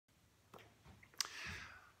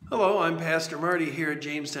Hello, I'm Pastor Marty here at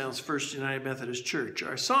Jamestown's First United Methodist Church.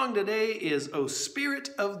 Our song today is O Spirit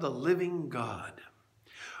of the Living God.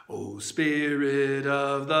 O Spirit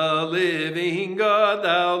of the living God,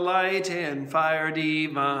 thou light and fire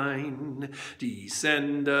divine,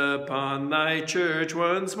 descend upon thy church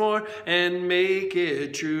once more and make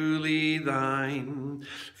it truly thine.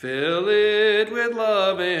 Fill it with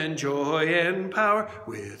love and joy and power,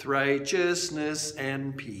 with righteousness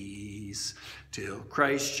and peace, till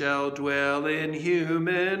Christ shall dwell in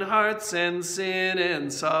human hearts and sin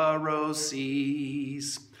and sorrow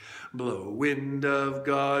cease. Blow, wind of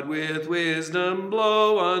God, with wisdom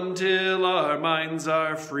blow, until our minds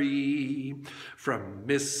are free from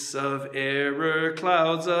mists of error,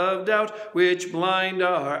 clouds of doubt, which blind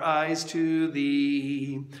our eyes to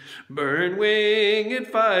thee. Burn winged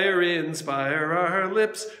fire, inspire our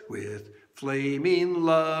lips with flaming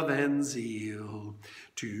love and zeal,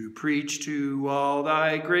 to preach to all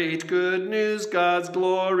thy great good news, God's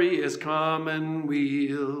glorious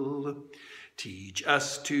commonweal. Teach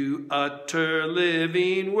us to utter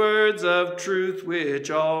living words of truth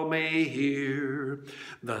which all may hear,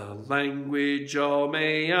 the language all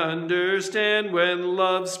may understand when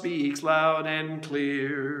love speaks loud and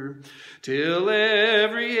clear, till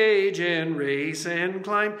every age and race and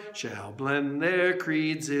clime shall blend their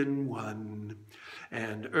creeds in one,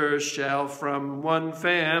 and earth shall from one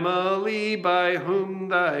family by whom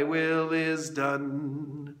thy will is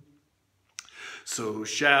done. So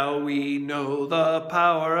shall we know the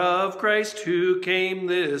power of Christ, who came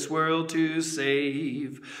this world to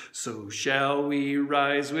save. So shall we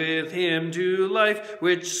rise with him to life,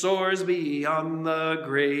 which soars beyond the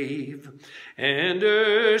grave. And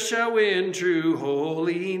earth shall win true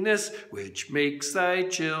holiness, which makes thy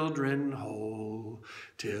children whole,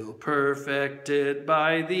 till perfected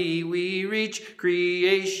by thee we reach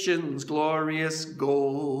creation's glorious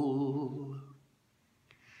goal.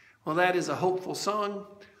 Well, that is a hopeful song.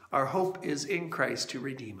 Our hope is in Christ to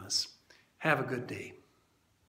redeem us. Have a good day.